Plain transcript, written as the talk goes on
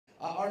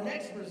Our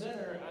next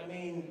presenter, I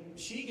mean,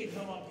 she could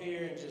come up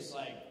here and just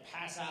like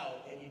pass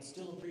out and you'd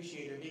still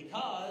appreciate her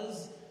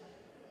because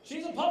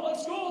she's a public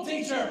school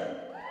teacher.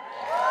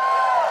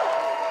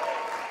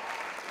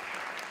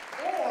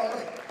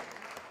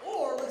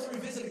 Or let's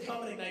revisit a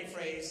Comedy Night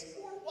phrase,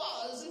 or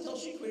was until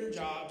she quit her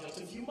job just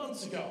a few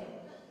months ago.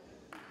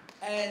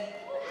 And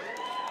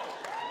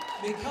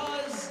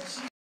because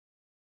she did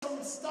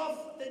some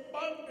stuff that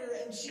bugged her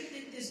and she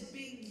did this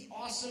big,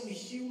 awesome,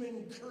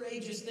 human,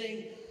 courageous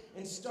thing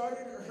and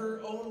started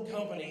her own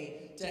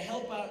company to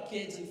help out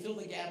kids and fill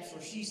the gaps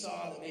where she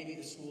saw that maybe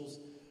the schools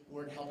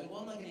weren't helping.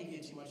 Well, I'm not going to give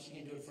you too much. She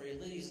can do it for you.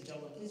 Ladies and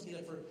gentlemen, please get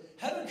up for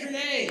Heather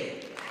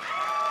Curnett.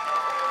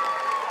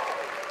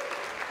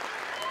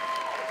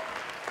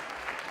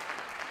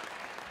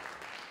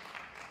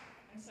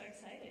 I'm so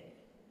excited.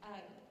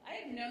 I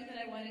have known that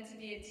I wanted to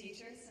be a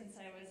teacher since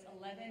I was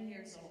 11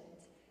 years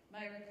old.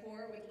 My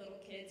rapport with little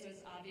kids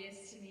was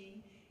obvious to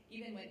me,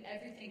 even when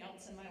everything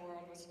else in my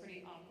world was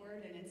pretty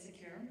awkward and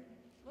insecure.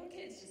 Little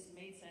kids just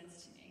made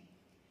sense to me.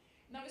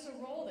 And that was a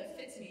role that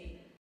fits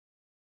me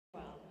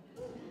well.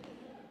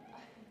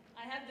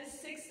 I have this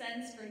sixth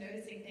sense for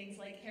noticing things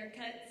like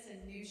haircuts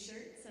and new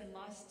shirts and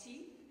lost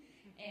teeth.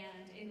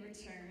 And in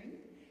return,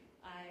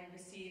 I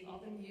receive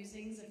all the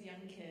musings of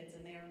young kids,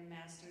 and they are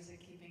masters at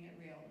keeping it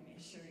real, let me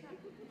assure you.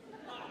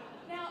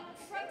 Now,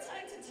 from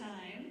time to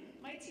time,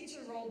 my teacher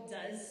role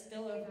does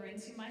spill over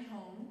into my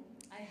home.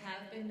 I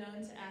have been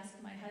known to ask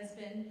my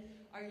husband,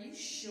 "Are you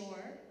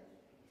sure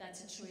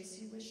that's a choice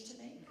you wish to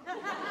make?"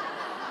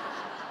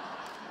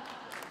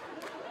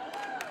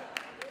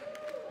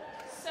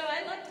 So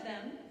I loved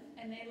them,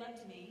 and they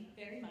loved me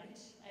very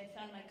much. I had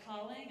found my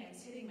calling, I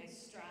was hitting my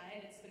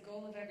stride. It's the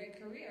goal of every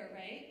career,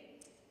 right?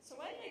 So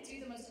why did I do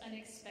the most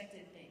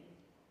unexpected thing?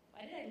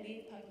 Why did I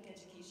leave public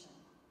education?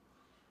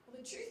 Well,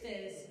 the truth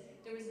is,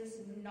 there was this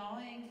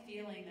gnawing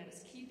feeling that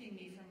was keeping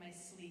me from my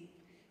sleep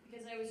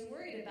because I was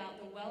worried about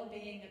the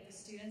well-being of the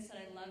students that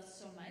I loved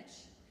so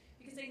much,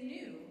 because I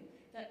knew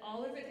that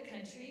all over the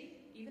country,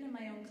 even in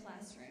my own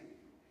classroom,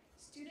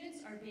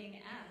 students are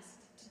being asked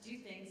to do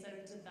things that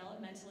are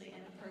developmentally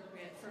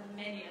inappropriate for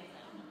many of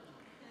them.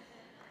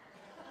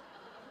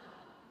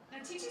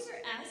 Now, teachers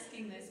are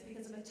asking this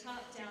because of a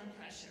top-down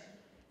pressure.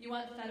 You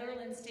want federal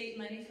and state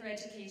money for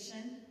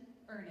education?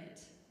 Earn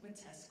it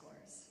with test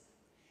scores.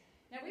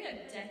 Now, we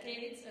have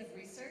decades of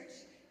research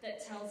that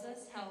tells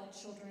us how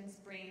children's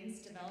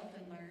brains develop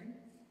and learn,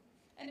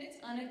 and it's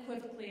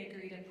unequivocally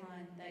agreed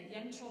upon that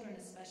young children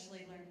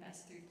especially learn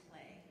best through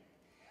play.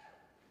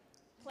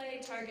 Play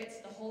targets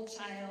the whole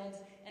child,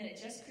 and it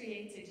just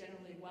creates a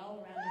generally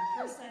well-rounded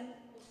person.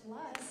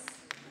 Plus,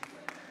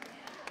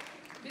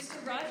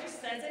 Mr. Rogers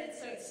says it,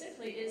 so it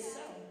simply is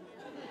so.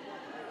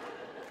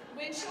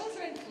 When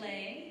children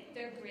play,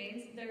 their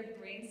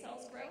brain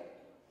cells grow,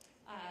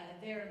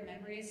 their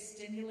memory is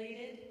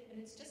stimulated,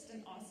 and it's just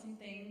an awesome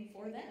thing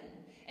for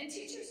them. And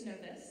teachers know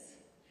this.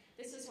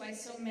 This is why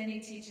so many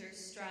teachers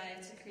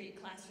strive to create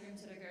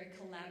classrooms that are very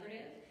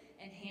collaborative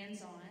and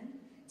hands-on.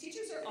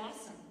 Teachers are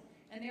awesome,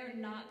 and they are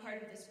not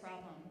part of this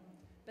problem.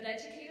 But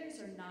educators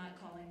are not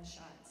calling the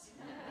shots.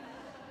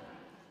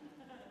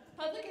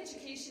 Public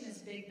education is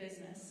big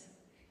business.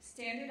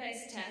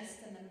 Standardized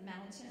tests and the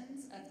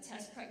mountains of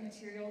test prep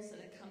materials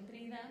that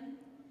accompany them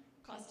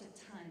cost a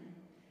ton.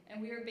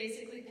 And we are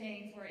basically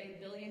paying for a $1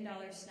 billion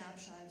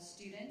snapshot of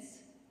students,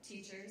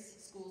 teachers,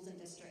 schools, and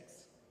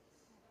districts.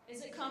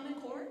 Is it Common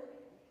Core?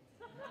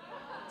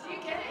 Do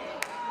you get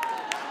it?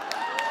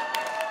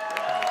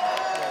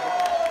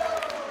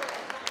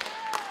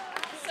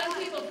 Some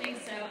people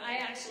think so. I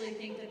actually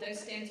think that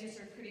those standards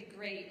are pretty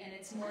great, and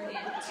it's more the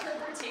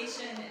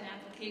interpretation and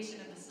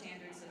application of the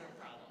standards that are a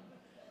problem.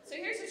 So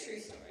here's a true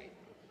story.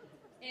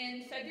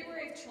 In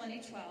February of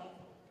 2012,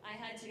 I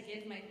had to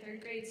give my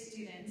third grade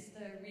students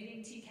the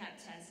reading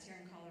TCAP test here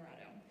in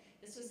Colorado.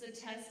 This was a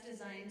test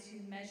designed to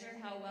measure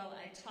how well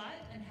I taught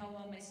and how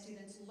well my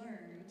students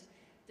learned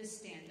the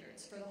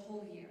standards for the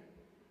whole year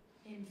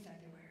in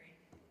February.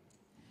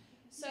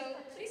 So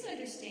please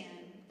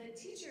understand that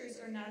teachers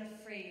are not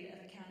afraid of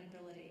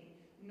accountability,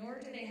 nor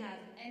do they have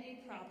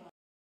any problem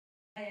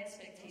with high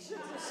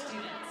expectations of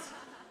students.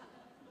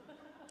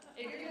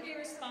 If you're going to be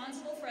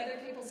responsible for other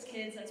people's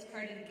kids, that's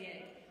part of the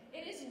gig.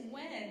 It is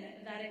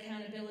when that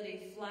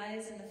accountability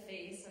flies in the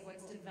face of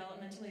what's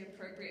developmentally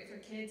appropriate for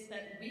kids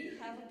that we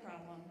have a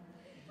problem.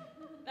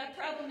 That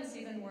problem is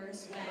even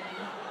worse when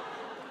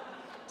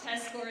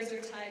test scores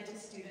are tied to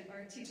student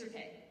or teacher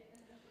pay.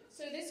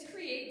 So this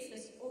creates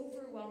this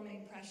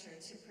overwhelming pressure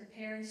to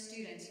prepare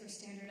students for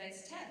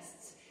standardized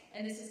tests.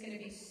 And this is going to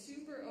be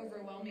super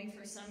overwhelming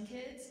for some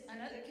kids, and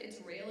other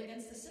kids rail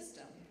against the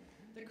system.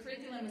 The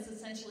curriculum is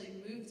essentially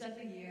moved up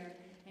a year,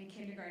 and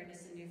kindergarten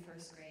is the new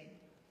first grade.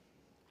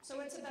 So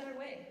what's a better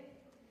way?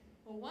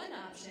 Well, one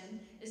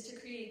option is to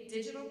create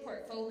digital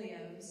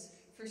portfolios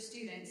for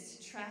students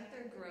to track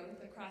their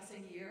growth across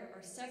a year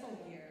or several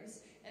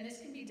years, and this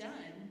can be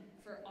done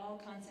for all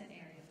content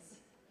areas.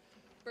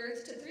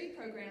 Birth to 3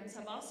 programs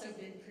have also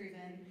been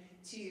proven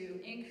to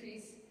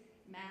increase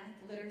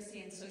math,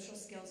 literacy, and social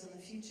skills in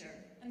the future.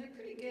 and they're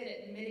pretty good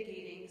at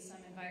mitigating some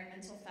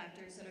environmental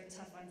factors that are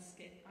tough on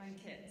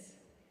kids.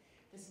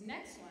 This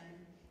next one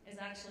is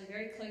actually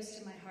very close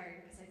to my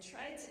heart because I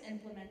tried to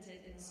implement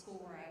it in the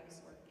school where I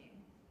was working.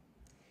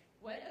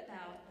 What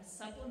about a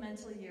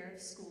supplemental year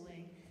of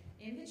schooling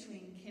in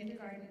between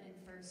kindergarten and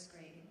first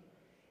grade?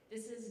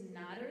 This is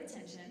not a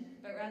retention,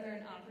 but rather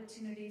an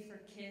opportunity for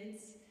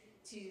kids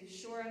to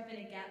shore up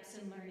any gaps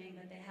in learning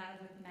that they have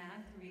with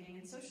math, reading,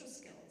 and social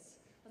skills.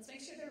 Let's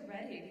make sure they're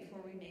ready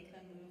before we make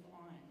them move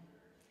on.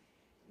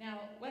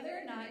 Now, whether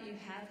or not you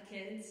have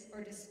kids,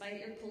 or despite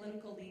your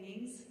political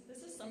leanings,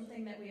 this is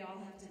something that we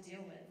all have to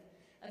deal with.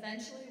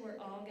 Eventually,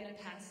 we're all going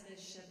to pass this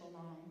ship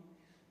along.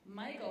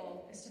 My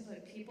goal is to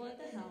put people at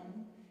the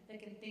helm that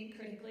can think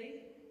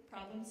critically,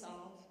 problem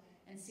solve,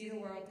 and see the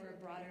world through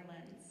a broader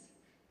lens.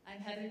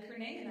 I'm Heather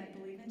Curnett, and I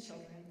believe in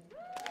children.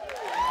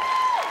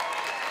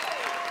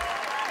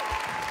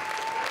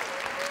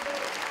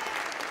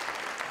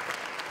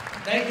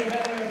 Thank you,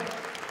 Heather.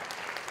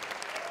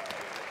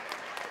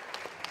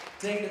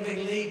 Taking a big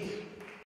leap.